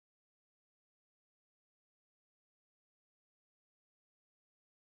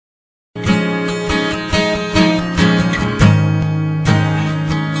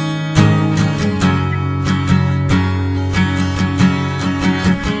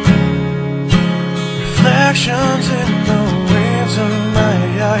reflections in the waves of my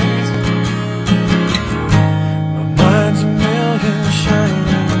eyes. My mind's a million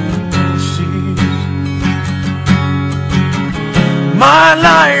shining seas. My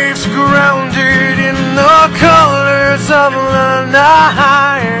life's grounded in the colors of the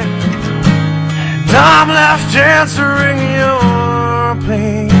night, and I'm left answering your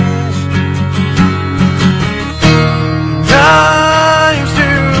pleas. I'm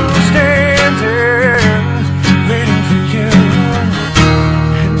still standing, waiting for you,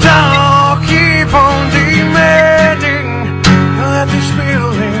 and I'll keep on demanding that these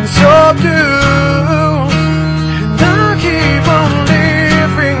feelings subdue. And I'll keep on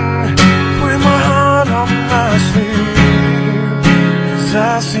living with my heart on my sleeve, 'cause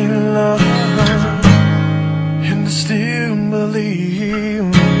I see love and I still believe.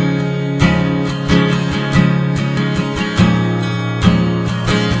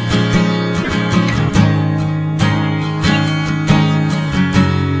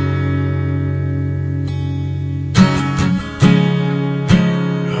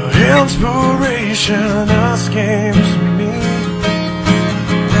 Inspiration escapes me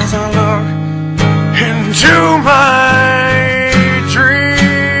as I look into my dreams.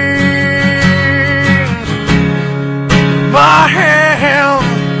 My hands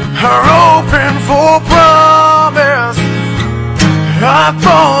are open for promise. I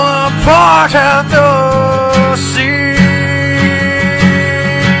fall apart at the seams,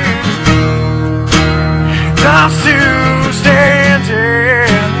 and I'm still standing,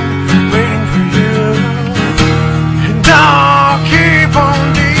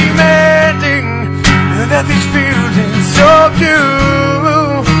 that these feelings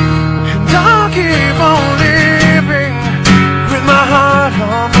subdue. And I'll keep on living with my heart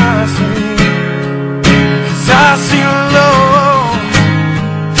on my sleeve, 'cause I see love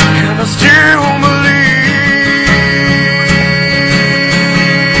and I still believe.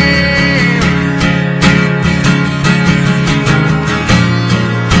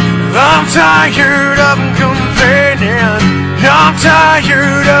 I'm tired of complaining, I'm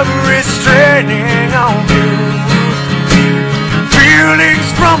tired of restraining on you feelings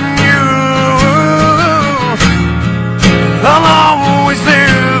from you. I'll always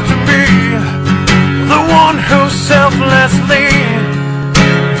live to be the one who selflessly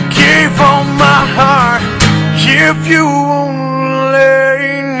gave all my heart, if you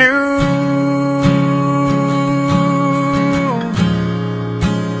only knew.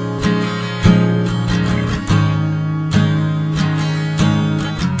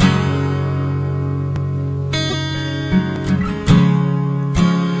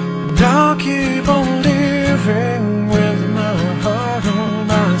 I'll keep on living with my heart on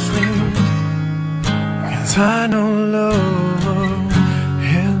my sleeve, 'cause I know love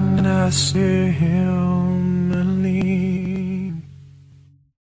and I still